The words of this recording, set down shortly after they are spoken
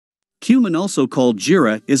Cumin, also called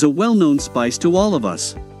jeera, is a well-known spice to all of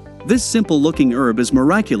us. This simple-looking herb is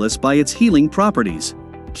miraculous by its healing properties.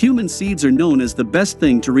 Cumin seeds are known as the best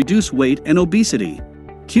thing to reduce weight and obesity.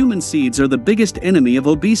 Cumin seeds are the biggest enemy of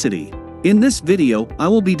obesity. In this video, I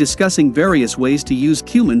will be discussing various ways to use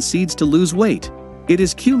cumin seeds to lose weight. It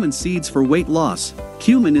is cumin seeds for weight loss.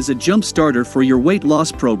 Cumin is a jump starter for your weight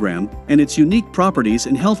loss program, and its unique properties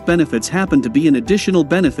and health benefits happen to be an additional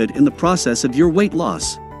benefit in the process of your weight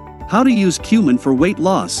loss. How to use cumin for weight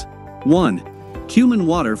loss. 1. Cumin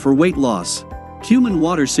water for weight loss. Cumin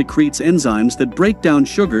water secretes enzymes that break down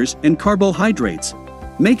sugars and carbohydrates,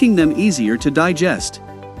 making them easier to digest.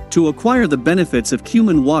 To acquire the benefits of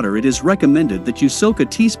cumin water, it is recommended that you soak a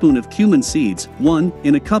teaspoon of cumin seeds, 1,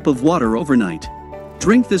 in a cup of water overnight.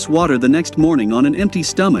 Drink this water the next morning on an empty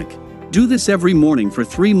stomach. Do this every morning for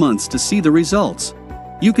 3 months to see the results.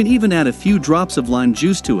 You can even add a few drops of lime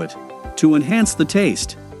juice to it to enhance the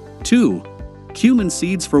taste. 2. Cumin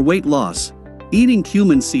seeds for weight loss. Eating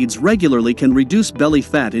cumin seeds regularly can reduce belly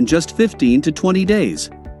fat in just 15 to 20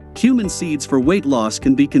 days. Cumin seeds for weight loss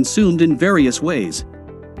can be consumed in various ways.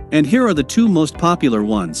 And here are the 2 most popular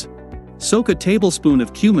ones. Soak a tablespoon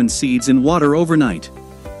of cumin seeds in water overnight.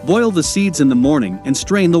 Boil the seeds in the morning and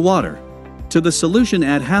strain the water. To the solution,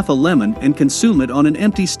 add half a lemon and consume it on an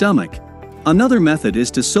empty stomach. Another method is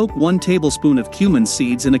to soak 1 tablespoon of cumin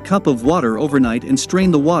seeds in a cup of water overnight and strain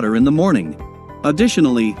the water in the morning.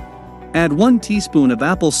 Additionally, add 1 teaspoon of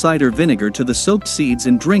apple cider vinegar to the soaked seeds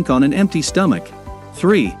and drink on an empty stomach.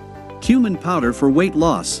 3. Cumin powder for weight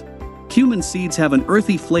loss. Cumin seeds have an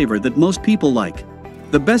earthy flavor that most people like.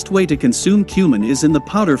 The best way to consume cumin is in the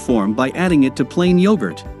powder form by adding it to plain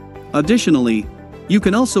yogurt. Additionally, you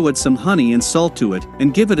can also add some honey and salt to it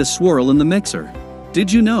and give it a swirl in the mixer.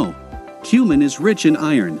 Did you know? Cumin is rich in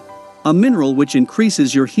iron, a mineral which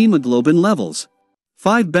increases your hemoglobin levels.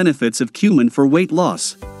 5 benefits of cumin for weight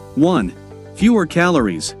loss. 1. Fewer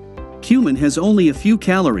calories. Cumin has only a few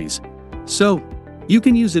calories, so you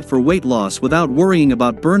can use it for weight loss without worrying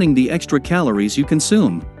about burning the extra calories you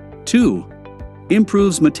consume. 2.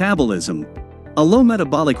 Improves metabolism. A low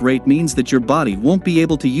metabolic rate means that your body won't be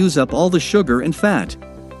able to use up all the sugar and fat,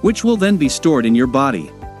 which will then be stored in your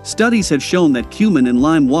body. Studies have shown that cumin and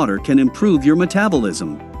lime water can improve your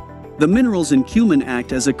metabolism. The minerals in cumin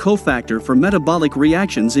act as a cofactor for metabolic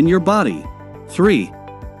reactions in your body. 3.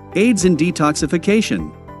 Aids in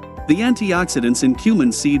detoxification. The antioxidants in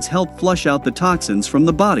cumin seeds help flush out the toxins from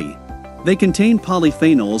the body. They contain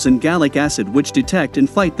polyphenols and gallic acid, which detect and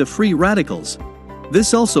fight the free radicals.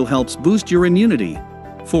 This also helps boost your immunity.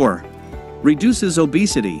 4. Reduces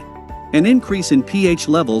obesity. An increase in pH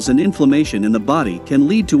levels and inflammation in the body can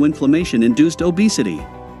lead to inflammation-induced obesity.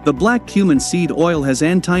 The black cumin seed oil has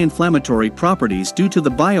anti-inflammatory properties due to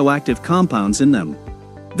the bioactive compounds in them.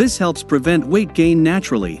 This helps prevent weight gain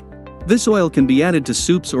naturally. This oil can be added to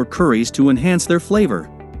soups or curries to enhance their flavor.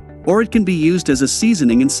 Or it can be used as a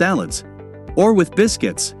seasoning in salads. Or with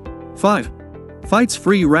biscuits. 5. Fights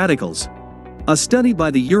free radicals. A study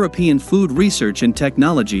by the European Food Research and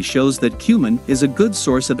Technology shows that cumin is a good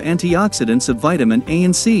source of antioxidants of vitamin A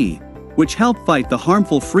and C, which help fight the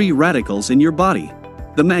harmful free radicals in your body.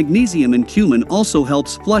 The magnesium in cumin also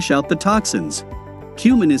helps flush out the toxins.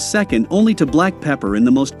 Cumin is second only to black pepper in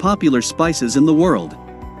the most popular spices in the world.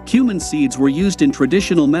 Cumin seeds were used in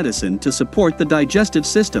traditional medicine to support the digestive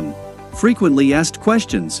system. Frequently asked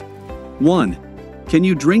questions. 1. Can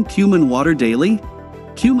you drink cumin water daily?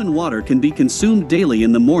 Cumin water can be consumed daily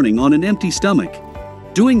in the morning on an empty stomach.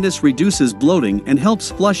 Doing this reduces bloating and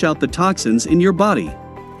helps flush out the toxins in your body.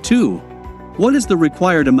 2. What is the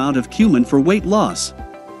required amount of cumin for weight loss?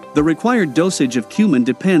 The required dosage of cumin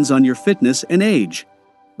depends on your fitness and age,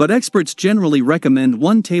 but experts generally recommend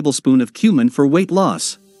 1 tablespoon of cumin for weight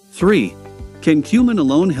loss. 3. Can cumin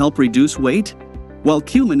alone help reduce weight? While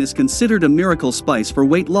cumin is considered a miracle spice for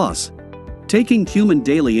weight loss, taking cumin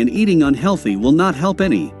daily and eating unhealthy will not help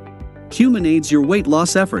any. Cumin aids your weight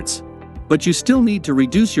loss efforts, but you still need to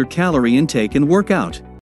reduce your calorie intake and work out.